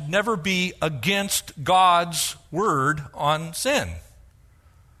God should never be against God's word on sin.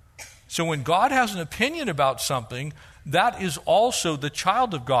 So when God has an opinion about something, that is also the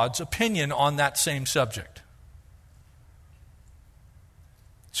child of God's opinion on that same subject.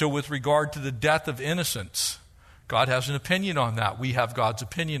 So with regard to the death of innocents, God has an opinion on that. We have God's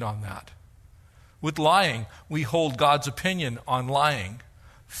opinion on that. With lying, we hold God's opinion on lying.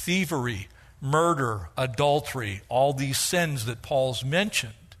 Thievery, murder, adultery, all these sins that Paul's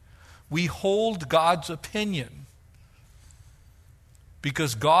mentioned. We hold God's opinion.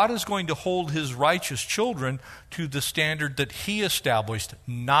 Because God is going to hold his righteous children to the standard that he established,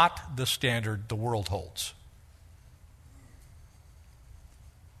 not the standard the world holds.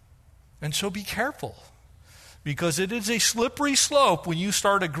 And so be careful, because it is a slippery slope when you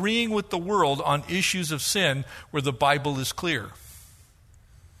start agreeing with the world on issues of sin where the Bible is clear.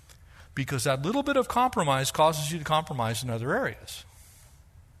 Because that little bit of compromise causes you to compromise in other areas.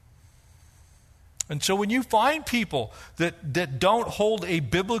 And so when you find people that don't hold a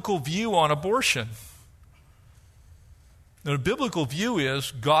biblical view on abortion, the biblical view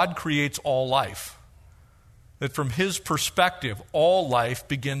is God creates all life. That from his perspective, all life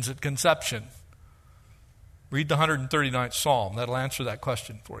begins at conception. Read the 139th Psalm. That'll answer that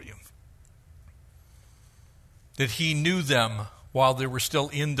question for you. That he knew them while they were still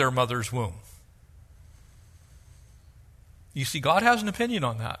in their mother's womb. You see, God has an opinion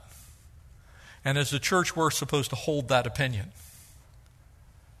on that. And as the church, we're supposed to hold that opinion.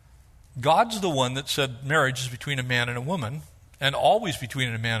 God's the one that said marriage is between a man and a woman, and always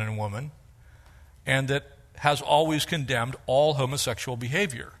between a man and a woman, and that has always condemned all homosexual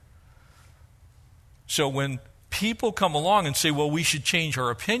behavior. So when people come along and say, well, we should change our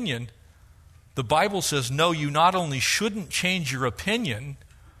opinion, The Bible says, no, you not only shouldn't change your opinion,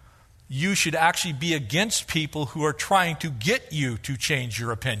 you should actually be against people who are trying to get you to change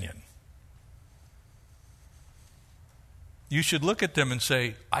your opinion. You should look at them and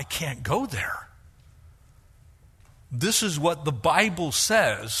say, I can't go there. This is what the Bible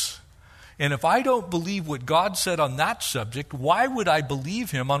says. And if I don't believe what God said on that subject, why would I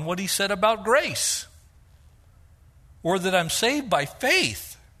believe him on what he said about grace? Or that I'm saved by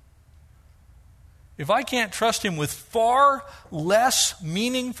faith? If I can't trust him with far less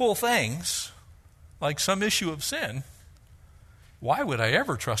meaningful things, like some issue of sin, why would I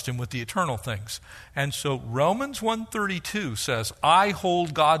ever trust him with the eternal things? And so Romans 1:32 says, I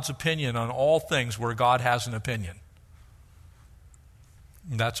hold God's opinion on all things where God has an opinion.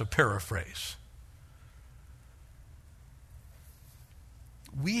 And that's a paraphrase.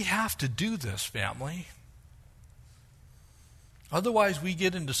 We have to do this, family. Otherwise, we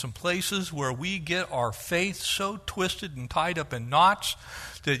get into some places where we get our faith so twisted and tied up in knots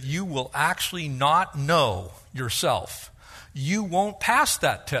that you will actually not know yourself. You won't pass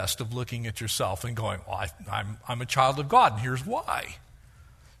that test of looking at yourself and going, well, I'm a child of God, and here's why.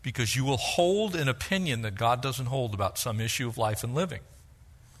 Because you will hold an opinion that God doesn't hold about some issue of life and living.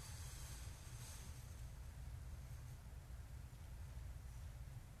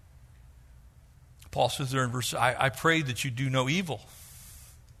 Paul says there in verse, I pray that you do no evil.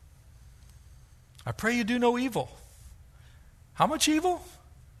 I pray you do no evil. How much evil?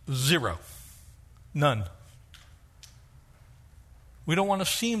 0. None. We don't want to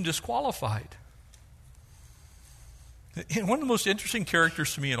seem disqualified. And one of the most interesting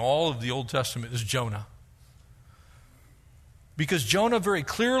characters to me in all of the Old Testament is Jonah. Because Jonah very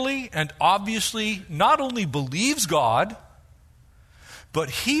clearly and obviously not only believes God, but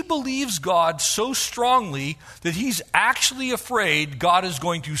he believes God so strongly that he's actually afraid God is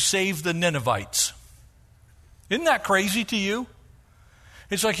going to save the Ninevites. Isn't that crazy to you?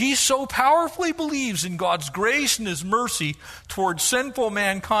 It's like he so powerfully believes in God's grace and his mercy towards sinful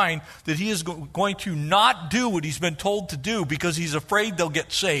mankind that he is going to not do what he's been told to do because he's afraid they'll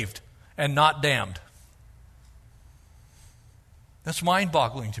get saved and not damned. That's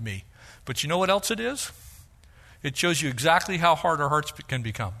mind-boggling to me. But you know what else it is? It shows you exactly how hard our hearts can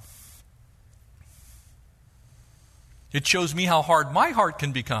become. It shows me how hard my heart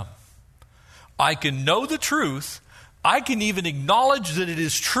can become. I can know the truth, I can even acknowledge that it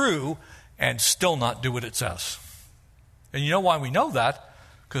is true, and still not do what it says. And you know why we know that?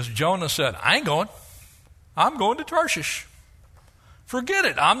 Because Jonah said, I ain't going. I'm going to Tarshish. Forget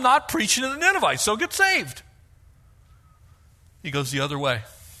it. I'm not preaching to the Ninevites, so get saved. He goes the other way.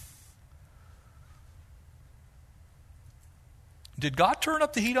 Did God turn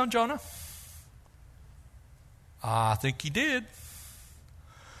up the heat on Jonah? I think he did.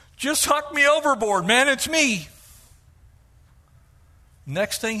 Just huck me overboard, man, it's me.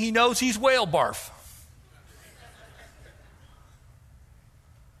 Next thing he knows, he's whale barf.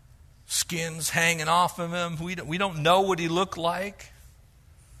 Skin's hanging off of him. We don't know what he looked like.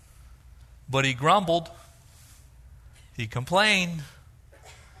 But he grumbled. He complained.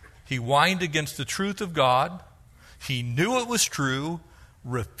 He whined against the truth of God. He knew it was true,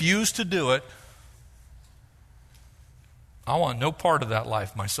 refused to do it. I want no part of that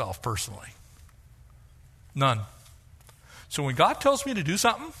life myself personally. None. So when God tells me to do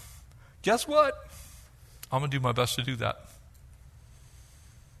something, guess what? I'm going to do my best to do that.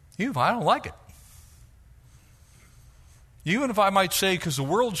 Even if I don't like it. Even if I might say, because the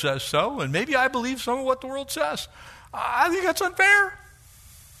world says so, and maybe I believe some of what the world says. I think that's unfair.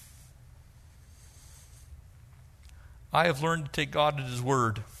 I have learned to take God at his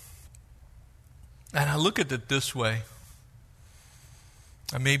word. And I look at it this way.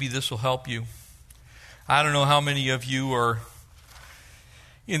 And maybe this will help you. I don't know how many of you are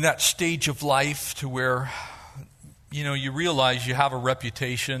in that stage of life to where, you realize you have a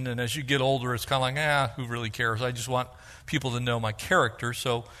reputation, and as you get older, it's kind of like, who really cares? I just want people to know my character,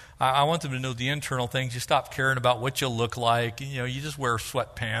 so I want them to know the internal things. You stop caring about what you look like. You just wear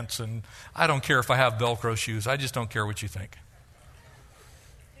sweatpants, and I don't care if I have Velcro shoes. I just don't care what you think.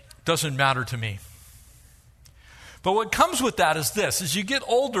 Doesn't matter to me. But what comes with that is this. As you get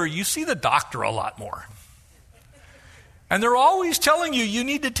older, you see the doctor a lot more. And they're always telling you, you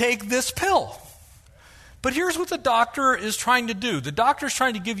need to take this pill. But here's what the doctor is trying to do. The doctor is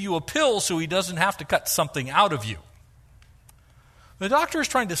trying to give you a pill so he doesn't have to cut something out of you. The doctor is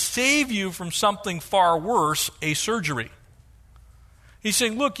trying to save you from something far worse, a surgery. He's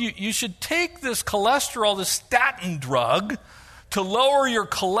saying, look, you should take this cholesterol, this statin drug, to lower your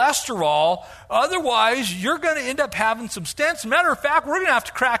cholesterol. Otherwise, you're going to end up having some stents. Matter of fact, we're going to have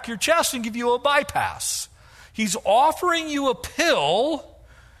to crack your chest and give you a bypass. He's offering you a pill.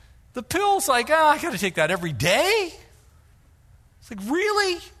 The pill's like, I got to take that every day? It's like,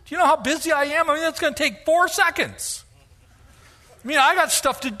 really? Do you know how busy I am? I mean, that's going to take 4 seconds. I mean, I got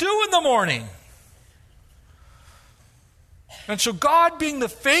stuff to do in the morning. And so God, being the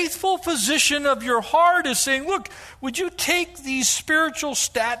faithful physician of your heart, is saying, look, would you take these spiritual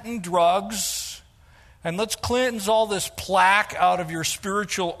statin drugs and let's cleanse all this plaque out of your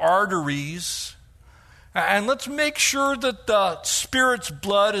spiritual arteries, and let's make sure that the Spirit's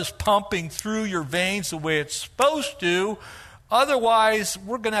blood is pumping through your veins the way it's supposed to. Otherwise,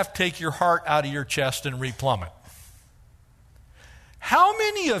 we're going to have to take your heart out of your chest and replumb it. How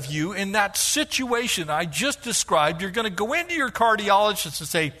many of you in that situation I just described, you're going to go into your cardiologist and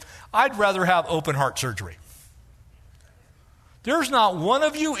say, I'd rather have open heart surgery? There's not one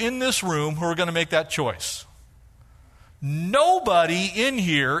of you in this room who are going to make that choice. Nobody in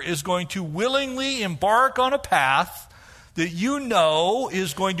here is going to willingly embark on a path that you know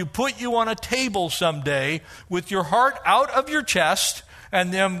is going to put you on a table someday with your heart out of your chest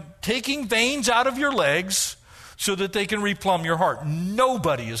and them taking veins out of your legs so that they can replumb your heart.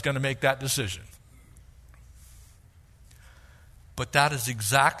 Nobody is going to make that decision. But that is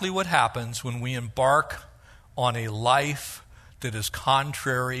exactly what happens when we embark on a life that is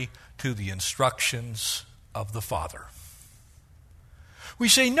contrary to the instructions of the Father. We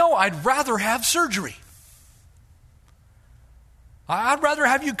say, no, I'd rather have surgery. I'd rather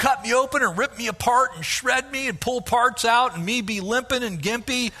have you cut me open and rip me apart and shred me and pull parts out and me be limping and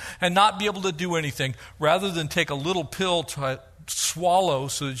gimpy and not be able to do anything, rather than take a little pill to swallow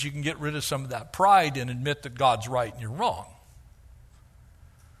so that you can get rid of some of that pride and admit that God's right and you're wrong.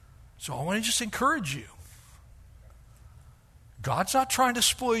 So I want to just encourage you. God's not trying to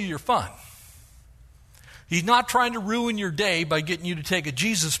spoil your fun. He's not trying to ruin your day by getting you to take a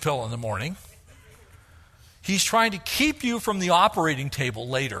Jesus pill in the morning. He's trying to keep you from the operating table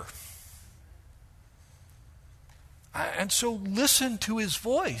later. And so listen to his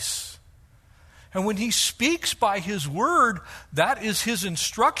voice. And when he speaks by his word, that is his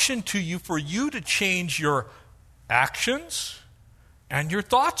instruction to you for you to change your actions and your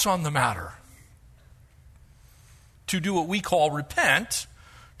thoughts on the matter. To do what we call repent,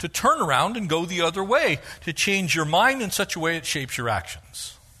 to turn around and go the other way, to change your mind in such a way it shapes your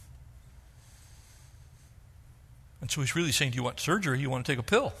actions. And so he's really saying, do you want surgery? You want to take a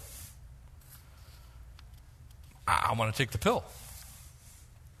pill? I want to take the pill.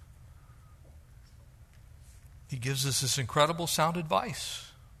 He gives us this incredible sound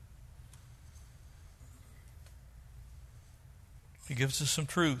advice. He gives us some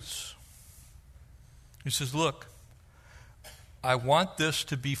truths. He says, look, I want this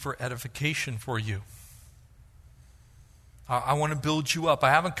to be for edification for you. I want to build you up. I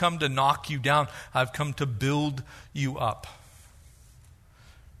haven't come to knock you down. I've come to build you up.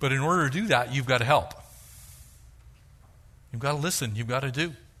 But in order to do that, you've got to help. You've got to listen. You've got to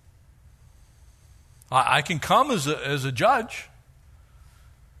do. I can come as a judge.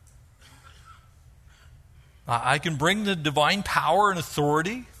 I can bring the divine power and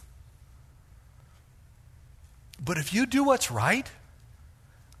authority. But if you do what's right,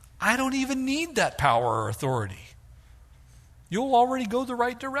 I don't even need that power or authority. You'll already go the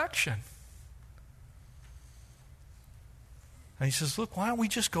right direction. And he says, look, why don't we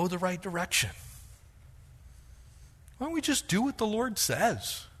just go the right direction? Why don't we just do what the Lord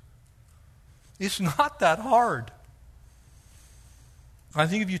says? It's not that hard. I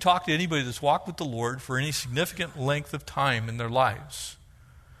think if you talk to anybody that's walked with the Lord for any significant length of time in their lives,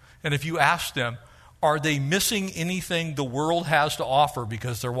 and if you ask them, are they missing anything the world has to offer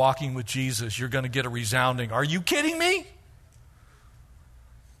because they're walking with Jesus, you're going to get a resounding, are you kidding me?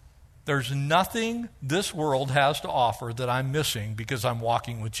 There's nothing this world has to offer that I'm missing because I'm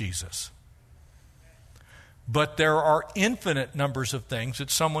walking with Jesus. But there are infinite numbers of things that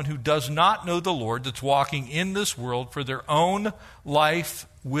someone who does not know the Lord, that's walking in this world for their own life,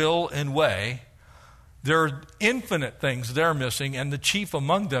 will, and way, there are infinite things they're missing, and the chief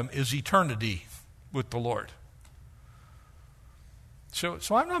among them is eternity with the Lord. So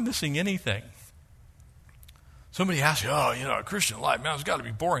I'm not missing anything. Somebody asks you, a Christian life, man, it's got to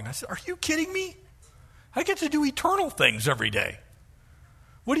be boring. I said, are you kidding me? I get to do eternal things every day.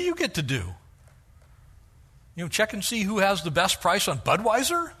 What do you get to do? Check and see who has the best price on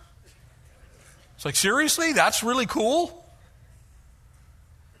Budweiser? It's like, seriously? That's really cool?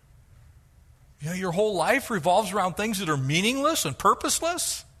 Your whole life revolves around things that are meaningless and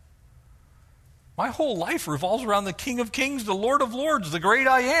purposeless? My whole life revolves around the King of Kings, the Lord of Lords, the great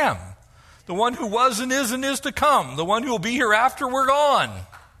I am, the one who was and is to come, the one who will be here after we're gone.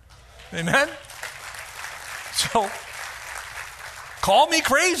 Amen? So, call me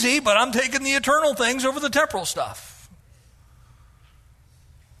crazy, but I'm taking the eternal things over the temporal stuff.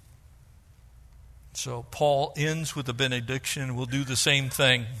 So Paul ends with a benediction. We'll do the same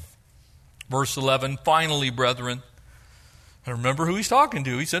thing. Verse 11, finally, brethren. And remember who he's talking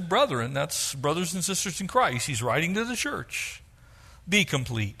to. He said brethren. That's brothers and sisters in Christ. He's writing to the church. Be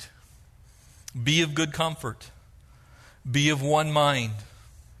complete. Be of good comfort. Be of one mind.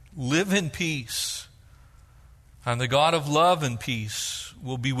 Live in peace. And the God of love and peace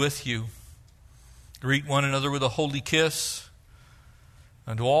will be with you. Greet one another with a holy kiss.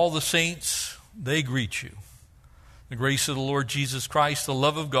 And to all the saints, they greet you. The grace of the Lord Jesus Christ, the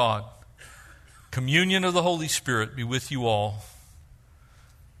love of God, communion of the Holy Spirit be with you all.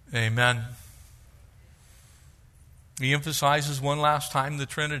 Amen. He emphasizes one last time the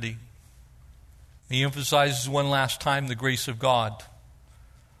Trinity. He emphasizes one last time the grace of God.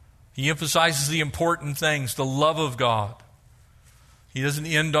 He emphasizes the important things, the love of God. He doesn't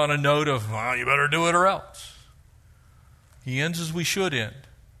end on a note of, well, you better do it or else. He ends as we should end,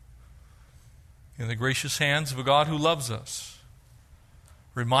 in the gracious hands of a God who loves us.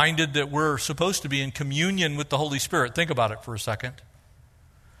 Reminded that we're supposed to be in communion with the Holy Spirit. Think about it for a second.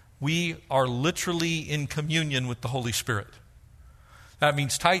 We are literally in communion with the Holy Spirit. That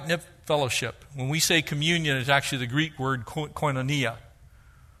means tight-knit fellowship. When we say communion, it's actually the Greek word koinonia.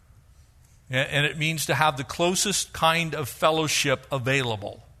 And it means to have the closest kind of fellowship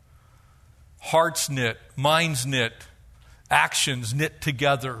available. Hearts knit, minds knit, actions knit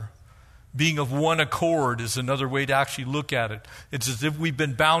together. Being of one accord is another way to actually look at it. It's as if we've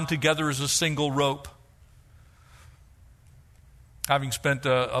been bound together as a single rope. Having spent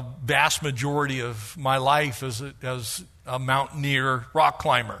a vast majority of my life as a mountaineer rock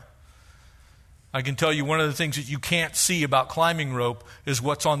climber, I can tell you one of the things that you can't see about climbing rope is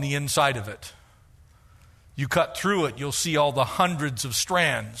what's on the inside of it. You cut through it, you'll see all the hundreds of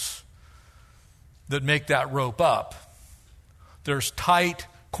strands that make that rope up. There's tight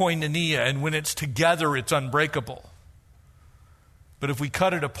koinonia, and when it's together, it's unbreakable. But if we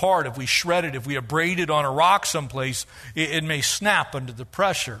cut it apart, if we shred it, if we abrade it on a rock someplace, it may snap under the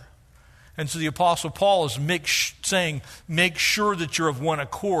pressure. And so the Apostle Paul is saying, make sure that you're of one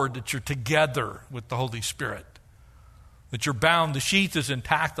accord, that you're together with the Holy Spirit, that you're bound, the sheath is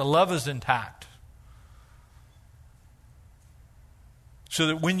intact, the love is intact. So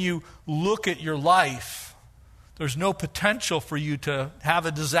that when you look at your life, there's no potential for you to have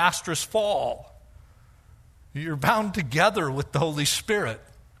a disastrous fall. You're bound together with the Holy Spirit.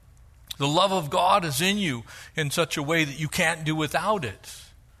 The love of God is in you in such a way that you can't do without it.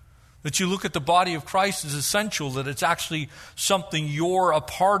 That you look at the body of Christ as essential, that it's actually something you're a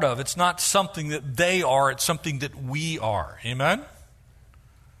part of. It's not something that they are, it's something that we are. Amen?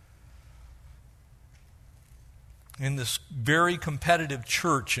 In this very competitive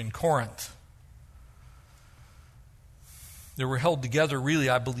church in Corinth, they were held together really,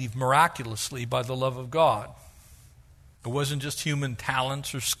 I believe, miraculously by the love of God. It wasn't just human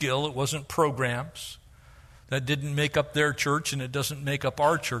talents or skill. It wasn't programs. That didn't make up their church, and it doesn't make up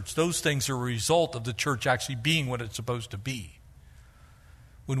our church. Those things are a result of the church actually being what it's supposed to be.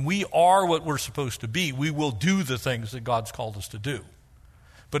 When we are what we're supposed to be, we will do the things that God's called us to do.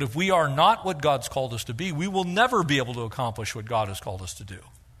 But if we are not what God's called us to be, we will never be able to accomplish what God has called us to do.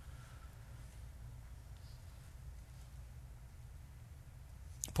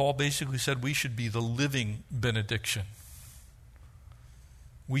 Paul basically said we should be the living benediction.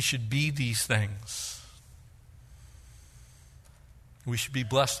 We should be these things. We should be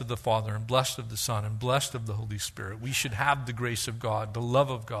blessed of the Father and blessed of the Son and blessed of the Holy Spirit. We should have the grace of God, the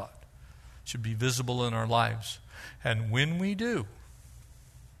love of God. It should be visible in our lives. And when we do,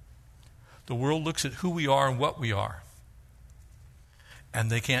 the world looks at who we are and what we are,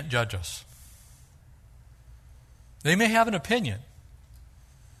 and they can't judge us. They may have an opinion,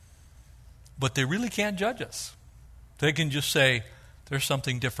 but they really can't judge us. They can just say, there's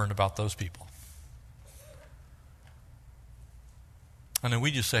something different about those people. And then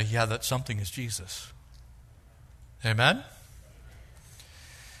we just say, yeah, that something is Jesus. Amen?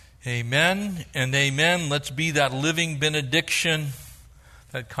 Amen and amen. Let's be that living benediction,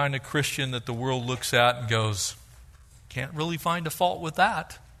 that kind of Christian that the world looks at and goes, can't really find a fault with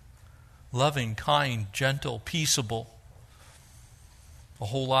that. Loving, kind, gentle, peaceable. A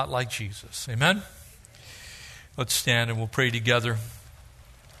whole lot like Jesus. Amen? Let's stand and we'll pray together.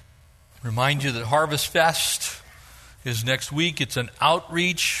 Remind you that Harvest Fest is next week. It's an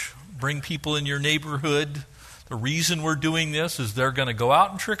outreach bring people in your neighborhood. The reason we're doing this is they're going to go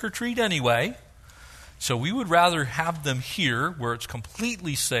out and trick or treat anyway. So we would rather have them here where it's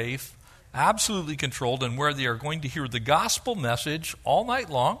completely safe, absolutely controlled, and where they are going to hear the gospel message all night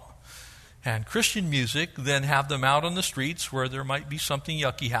long and Christian music, than have them out on the streets where there might be something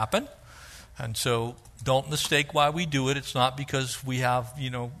yucky happen. And so don't mistake why we do it. It's not because we have,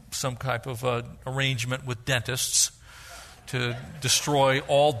 some type of arrangement with dentists to destroy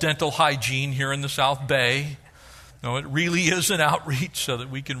all dental hygiene here in the South Bay. No, it really is an outreach so that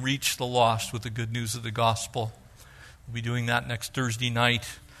we can reach the lost with the good news of the gospel. We'll be doing that next Thursday night.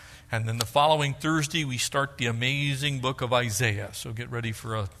 And then the following Thursday, we start the amazing book of Isaiah. So get ready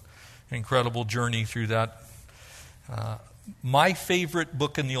for an incredible journey through that. My favorite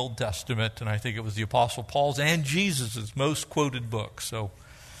book in the Old Testament, and I think it was the Apostle Paul's and Jesus' most quoted book. So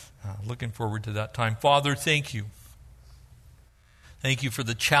looking forward to that time. Father, thank you. Thank you for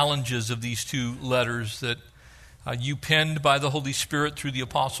the challenges of these two letters that you penned by the Holy Spirit through the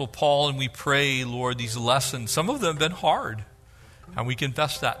Apostle Paul. And we pray, Lord, these lessons, some of them have been hard. And we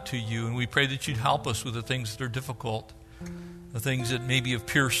confess that to you. And we pray that you'd help us with the things that are difficult, the things that maybe have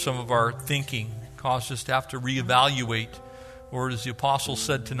pierced some of our thinking, caused us to have to reevaluate. Or as the apostle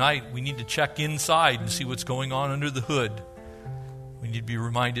said tonight, we need to check inside and see what's going on under the hood. We need to be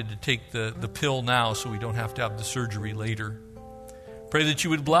reminded to take the pill now so we don't have to have the surgery later. Pray that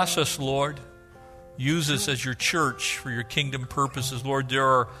you would bless us, Lord. Use us as your church for your kingdom purposes. Lord, there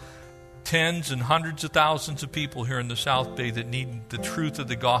are tens and hundreds of thousands of people here in the South Bay that need the truth of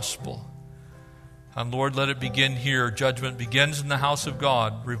the gospel. And Lord, let it begin here. Judgment begins in the house of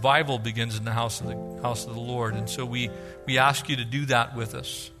God. Revival begins in the house of the Lord. And so we ask you to do that with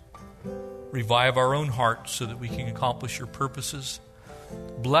us. Revive our own hearts so that we can accomplish your purposes.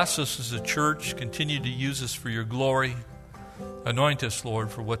 Bless us as a church. Continue to use us for your glory. Anoint us, Lord,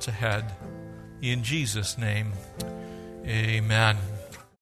 for what's ahead. In Jesus' name, amen.